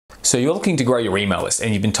So you're looking to grow your email list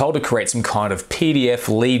and you've been told to create some kind of PDF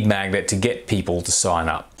lead magnet to get people to sign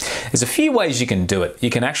up. There's a few ways you can do it.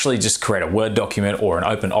 You can actually just create a Word document or an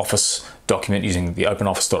open office document using the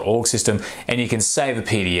openoffice.org system, and you can save a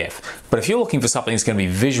PDF. But if you're looking for something that's going to be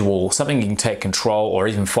visual, something you can take control or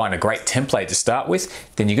even find a great template to start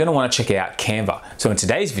with, then you're going to want to check out Canva. So in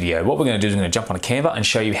today's video, what we're going to do is we're going to jump on Canva and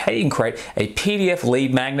show you how you can create a PDF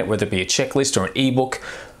lead magnet, whether it be a checklist or an ebook,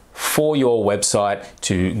 for your website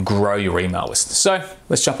to grow your email list. So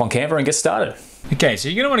let's jump on Canva and get started. Okay, so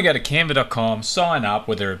you're going to want to go to canva.com, sign up,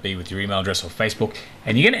 whether it be with your email address or Facebook,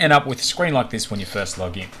 and you're going to end up with a screen like this when you first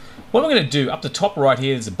log in. What we're going to do, up the top right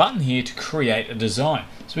here, there's a button here to create a design.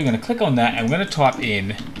 So we're going to click on that and we're going to type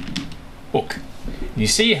in book. And you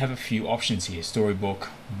see you have a few options here: storybook,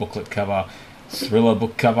 booklet cover, thriller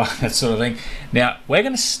book cover, that sort of thing. Now we're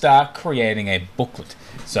going to start creating a booklet.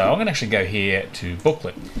 So I'm going to actually go here to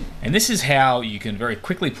booklet, and this is how you can very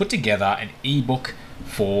quickly put together an ebook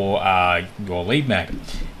for your lead magnet.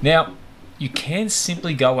 Now you can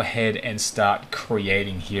simply go ahead and start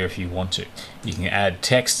creating here if you want to. You can add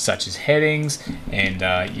text such as headings and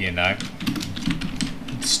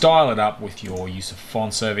style it up with your use of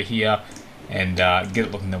fonts over here and get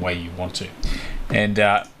it looking the way you want to. And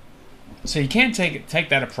so you can take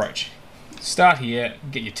that approach. Start here,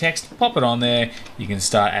 get your text, pop it on there. You can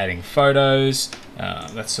start adding photos,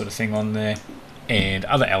 that sort of thing on there, and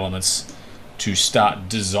other elements to start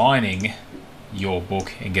designing your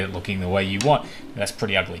book and get it looking the way you want. That's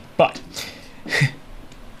pretty ugly, but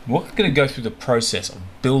we're going to go through the process of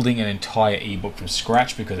building an entire ebook from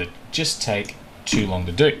scratch because it just takes too long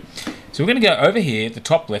to do. So we're going to go over here at the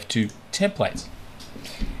top left to templates.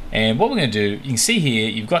 And what we're going to do, you can see here,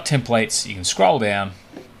 you've got templates. You can scroll down,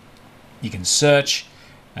 you can search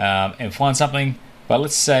and find something. But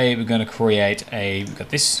let's say we're going to create we've got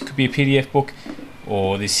this, could be a PDF book,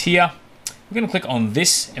 or this here. We're going to click on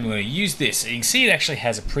this and we're going to use this. You can see it actually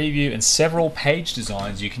has a preview and several page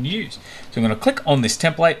designs you can use. So I'm going to click on this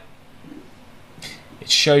template. It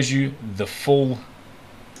shows you the full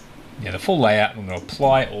layout. I'm going to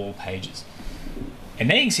apply all pages. And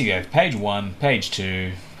then you can see you have page 1, page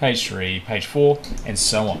 2, page 3, page 4, and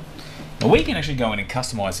so on. Now we can actually go in and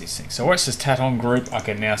customize these things. So where it says tat on group, I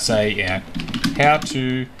can now say, how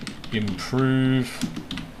to improve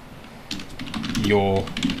your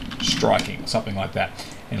striking, something like that.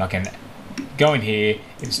 And I can go in here.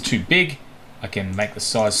 If it's too big, I can make the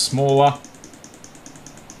size smaller.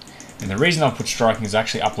 And the reason I put striking is I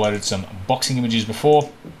actually uploaded some boxing images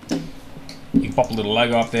before. You can pop a little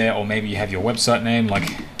logo up there, or maybe you have your website name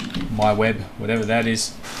like my web, whatever that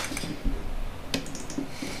is.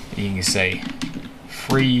 You can say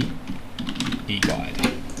free e-guide,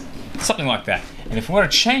 something like that. And if we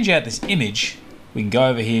want to change out this image, we can go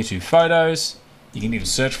over here to photos. You can even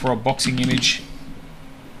search for a boxing image,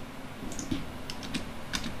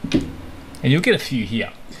 and you'll get a few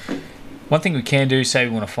here. One thing we can do, say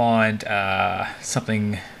we want to find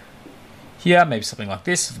something here, maybe something like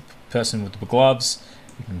this, person with the gloves.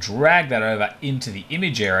 You can drag that over into the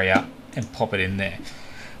image area and pop it in there.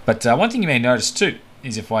 But one thing you may notice too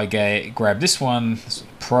is if I grab this one, this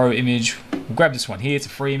pro image, we'll grab this one here, it's a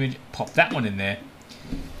free image, pop that one in there,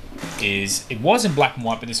 it was in black and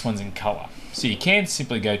white, but this one's in color. So you can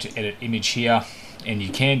simply go to edit image here, and you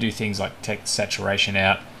can do things like take the saturation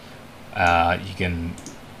out. You can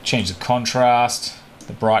change the contrast,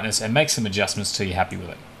 the brightness, and make some adjustments till you're happy with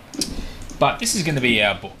it. But this is going to be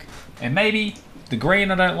our book. And maybe the green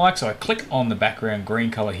I don't like, so I click on the background green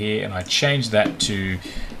color here and I change that to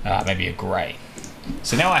maybe a gray.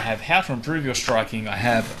 So now I have how to improve your striking. I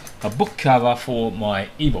have a book cover for my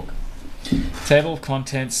ebook. Table of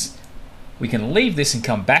contents. We can leave this and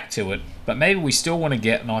come back to it, but maybe we still want to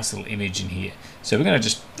get a nice little image in here. So we're going to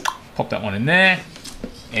just pop that one in there,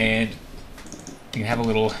 and you can have a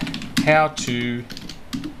little how to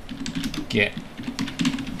get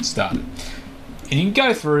started. And you can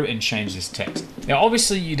go through and change this text. Now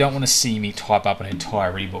obviously you don't want to see me type up an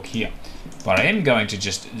entire ebook here, but I am going to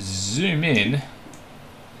just zoom in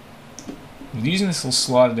using this little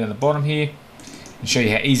slider down the bottom here and show you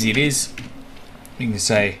how easy it is. You can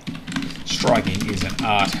say striking is an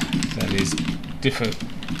art that is difficult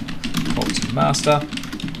to master,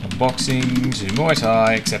 from boxing to Muay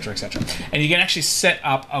Thai, etc, etc. And you can actually set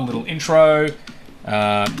up a little intro.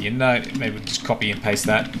 Maybe just copy and paste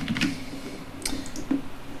that.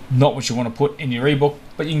 Not what you want to put in your ebook,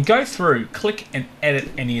 but you can go through, click and edit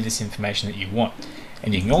any of this information that you want.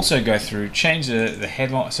 And you can also go through, change the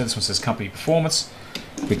headline. So this one says company performance.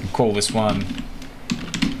 We can call this one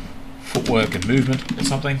footwork and movement or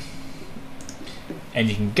something. and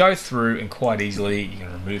you can go through and quite easily, you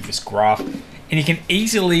can remove this graph, and you can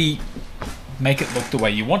easily make it look the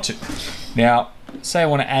way you want to. Now, say I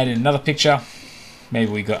want to add in another picture.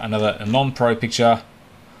 Maybe we got a non-pro picture.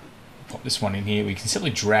 Pop this one in here. We can simply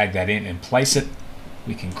drag that in and place it.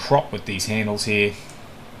 We can crop with these handles here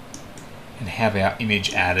and have our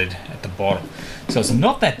image added at the bottom. So it's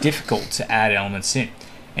not that difficult to add elements in.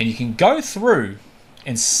 And you can go through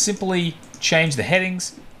and simply change the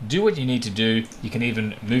headings, do what you need to do. You can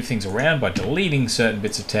even move things around by deleting certain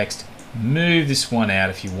bits of text. Move this one out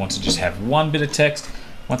if you want to just have one bit of text.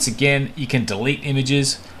 Once again, you can delete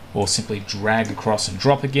images or simply drag across and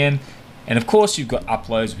drop again. And of course, you've got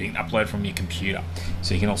uploads where you can upload from your computer.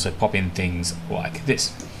 So you can also pop in things like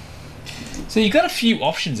this. So you've got a few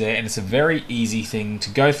options there, and it's a very easy thing to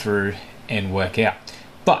go through and work out.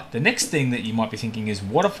 But the next thing that you might be thinking is,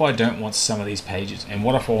 what if I don't want some of these pages? And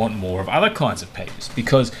what if I want more of other kinds of pages?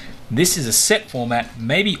 Because this is a set format,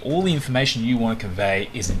 maybe all the information you want to convey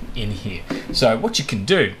isn't in here. So what you can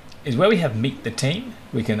do is, where we have Meet the Team,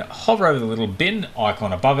 we can hover over the little bin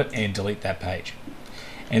icon above it and delete that page.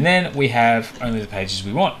 And then we have only the pages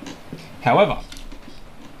we want. However,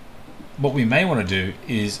 what we may want to do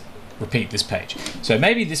is repeat this page. So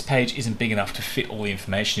maybe this page isn't big enough to fit all the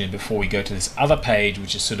information in before we go to this other page,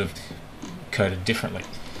 which is sort of coded differently.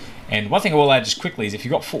 And one thing I will add just quickly is, if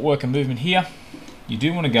you've got footwork and movement here, you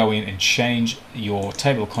do want to go in and change your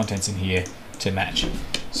table of contents in here to match.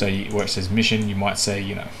 So where it says mission, you might say,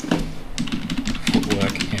 you know,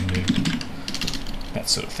 footwork and movement, that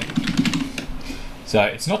sort of thing. So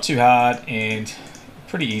it's not too hard and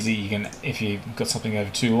pretty easy. You can, if you've got something over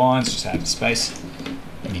 2 lines, just add a space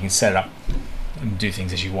and you can set it up and do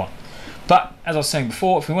things as you want. But as I was saying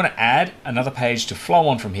before, if we want to add another page to flow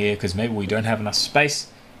on from here, because maybe we don't have enough space,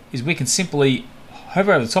 is we can simply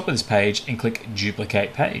hover over the top of this page and click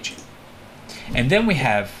duplicate page. And then we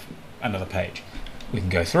have another page. We can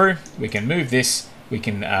go through, we can move this, we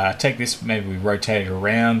can take this, maybe we rotate it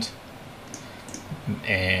around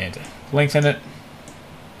and lengthen it.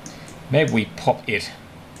 Maybe we pop it,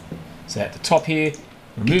 so at the top here,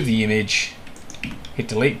 remove the image, hit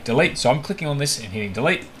delete, delete. So I'm clicking on this and hitting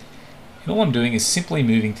delete. And all I'm doing is simply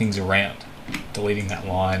moving things around, deleting that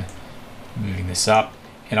line, moving this up.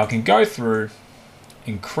 And I can go through,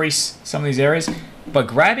 increase some of these areas. By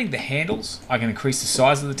grabbing the handles, I can increase the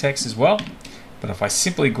size of the text as well. But if I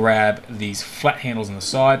simply grab these flat handles on the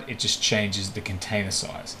side, it just changes the container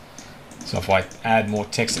size. So if I add more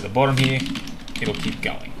text at the bottom here, it'll keep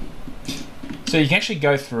going. So you can actually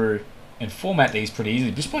go through and format these pretty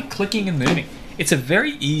easily just by clicking and moving. It's a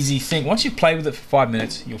very easy thing. Once you play with it for 5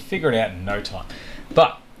 minutes, you'll figure it out in no time.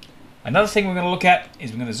 But another thing we're going to look at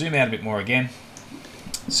is, we're going to zoom out a bit more again.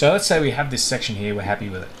 So let's say we have this section here, we're happy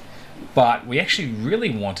with it. But we actually really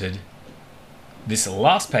wanted this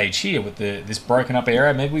last page here with this broken up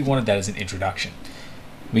area. Maybe we wanted that as an introduction.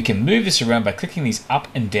 We can move this around by clicking these up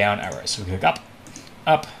and down arrows. So we click up,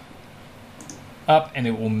 up, up, and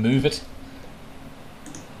it will move it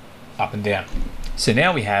up and down. So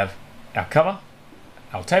now we have our cover,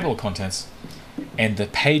 our table of contents, and the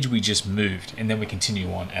page we just moved, and then we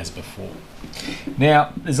continue on as before.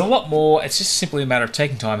 Now, there's a lot more. It's just simply a matter of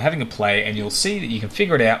taking time, having a play, and you'll see that you can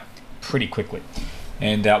figure it out pretty quickly.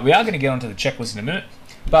 And we are going to get onto the checklist in a minute,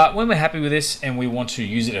 but when we're happy with this and we want to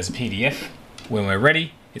use it as a PDF, when we're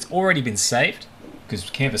ready, it's already been saved, because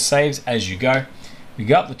Canva saves as you go. We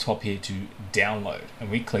go up the top here to download, and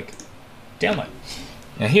we click download.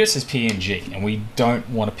 Now here it says PNG, and we don't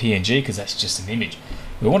want a PNG because that's just an image.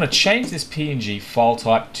 We want to change this PNG file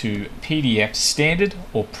type to PDF standard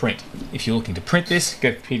or print. If you're looking to print this,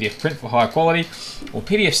 go for PDF print for higher quality, or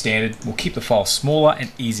PDF standard will keep the file smaller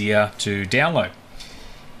and easier to download.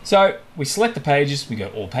 So we select the pages, we go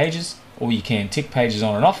all pages, or you can tick pages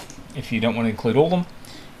on and off if you don't want to include all of them.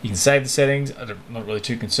 You can save the settings. I'm not really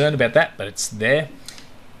too concerned about that, but it's there.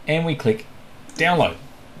 And we click download.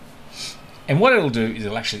 And what it'll do is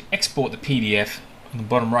it'll actually export the PDF on the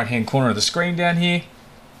bottom right hand corner of the screen down here,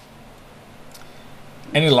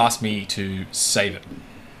 and it'll ask me to save it.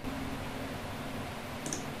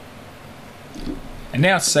 And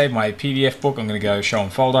now it's saved my PDF book. I'm going to go show in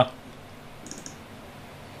folder.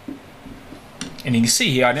 And you can see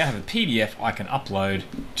here I now have a PDF I can upload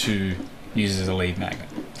to use as a lead magnet.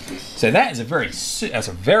 So that is that's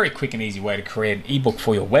a very quick and easy way to create an ebook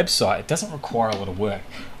for your website. It doesn't require a lot of work.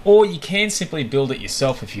 Or you can simply build it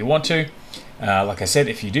yourself if you want to. Like I said,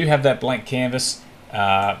 if you do have that blank canvas,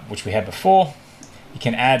 which we had before, you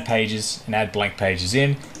can add pages and add blank pages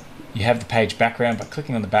in. You have the page background. By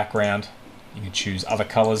clicking on the background, you can choose other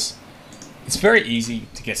colors. It's very easy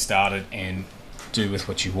to get started and do with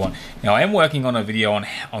what you want. Now I am working on a video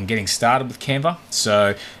on getting started with Canva,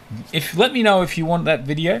 so let me know if you want that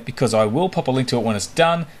video, because I will pop a link to it when it's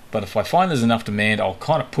done, but if I find there's enough demand, I'll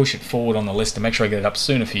kind of push it forward on the list to make sure I get it up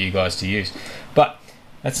sooner for you guys to use. But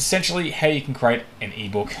that's essentially how you can create an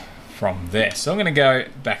ebook from there. So I'm going to go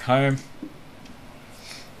back home,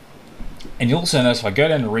 and you'll also notice if I go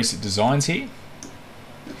down to recent designs here,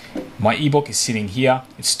 my ebook is sitting here.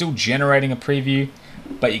 It's still generating a preview,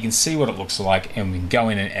 but you can see what it looks like, and we can go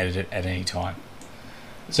in and edit it at any time.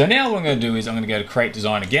 So now what I'm going to do is I'm going to go to create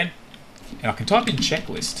design again, and I can type in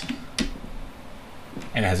checklist,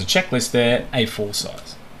 and it has a checklist there, A4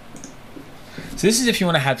 size. So this is if you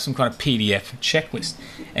want to have some kind of PDF checklist.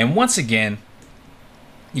 And once again,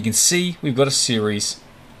 you can see we've got a series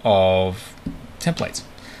of templates.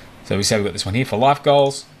 So we say we've got this one here for life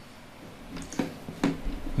goals.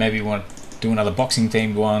 Maybe we want to do another boxing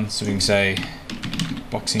themed one, so we can say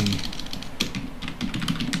boxing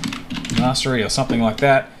mastery or something like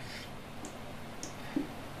that.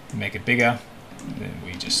 Make it bigger. Then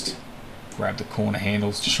we just grab the corner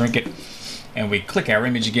handles to shrink it, and we click our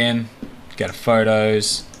image again, go to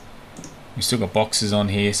photos. We still got boxes on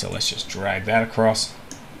here, so let's just drag that across.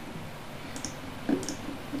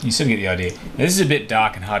 You sort of get the idea. Now this is a bit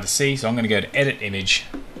dark and hard to see, so I'm going to go to edit image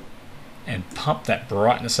and pump that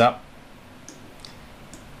brightness up.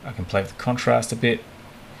 I can play with the contrast a bit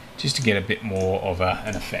just to get a bit more of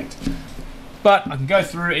an effect. But I can go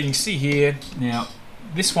through and you can see here, now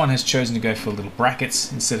this one has chosen to go for little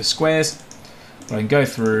brackets instead of squares. But I can go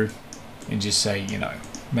through and just say, you know,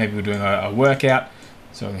 maybe we're doing a workout.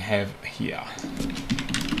 So I can have here,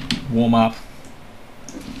 warm up,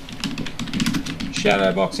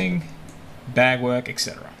 shadow boxing, bag work,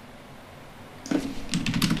 etc.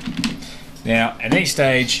 Now, at any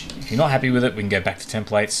stage, if you're not happy with it, we can go back to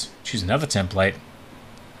templates, choose another template,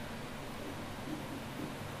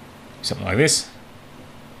 something like this,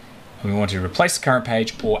 and we want to replace the current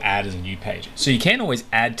page or add as a new page. So you can always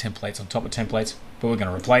add templates on top of templates, but we're going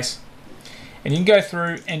to replace. And you can go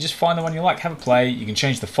through and just find the one you like, have a play. You can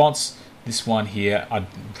change the fonts. This one here, I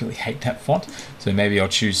really hate that font, so maybe I'll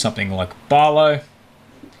choose something like Barlow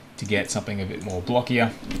to get something a bit more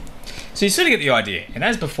blockier. So you sort of get the idea. And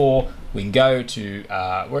as before, we can go to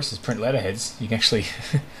where it says print letterheads. You can actually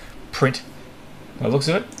print by the looks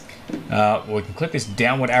of it. We can click this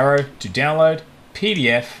downward arrow to download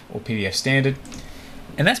PDF or PDF standard,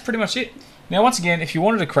 and that's pretty much it. Now once again, if you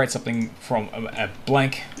wanted to create something from a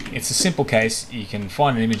blank, it's a simple case. You can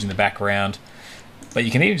find an image in the background, but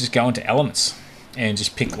you can even just go into elements and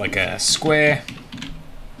just pick like a square,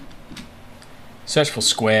 search for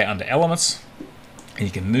square under elements, and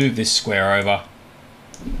you can move this square over,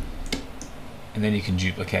 and then you can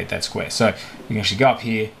duplicate that square. So you can actually go up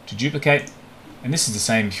here to duplicate, and this is the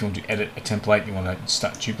same if you want to edit a template, you want to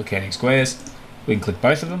start duplicating squares. We can click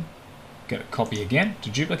both of them, get a copy again to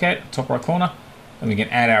duplicate, top right corner, and we can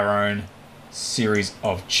add our own series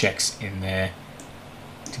of checks in there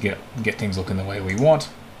to get things looking the way we want.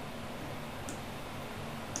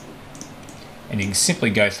 And you can simply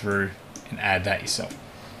go through and add that yourself.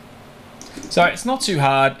 So it's not too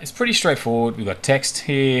hard, it's pretty straightforward. We've got text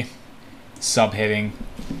here, subheading,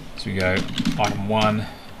 so we go item 1,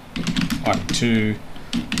 item 2,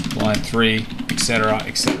 line 3, etc.,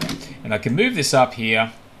 etc. And I can move this up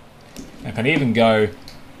here. I can even go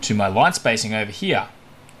to my line spacing over here,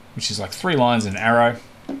 which is like 3 lines and an arrow,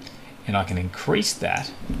 and I can increase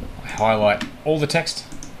that. I highlight all the text,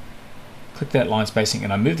 click that line spacing,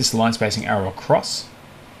 and I move this line spacing arrow across,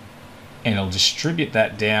 and it'll distribute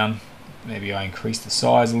that down. Maybe I increase the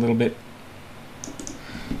size a little bit,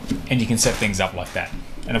 and you can set things up like that.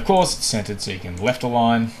 And of course it's centered, so you can left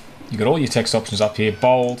align. You've got all your text options up here,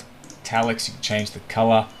 bold, italics, you can change the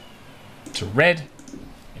color to red,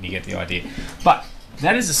 and you get the idea. But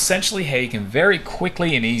that is essentially how you can very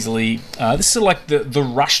quickly and easily, this is like the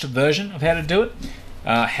rushed version of how to do it,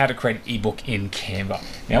 how to create an ebook in Canva.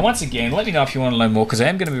 Now once again, let me know if you want to learn more, because I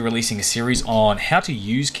am going to be releasing a series on how to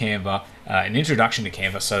use Canva, an introduction to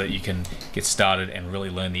Canva, so that you can get started and really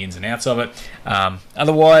learn the ins and outs of it.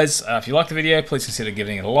 Otherwise, if you like the video, please consider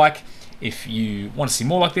giving it a like. If you want to see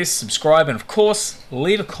more like this, subscribe, and of course,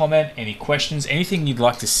 leave a comment, any questions, anything you'd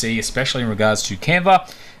like to see, especially in regards to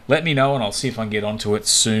Canva. Let me know and I'll see if I can get onto it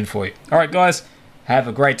soon for you. All right, guys, have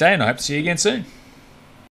a great day, and I hope to see you again soon.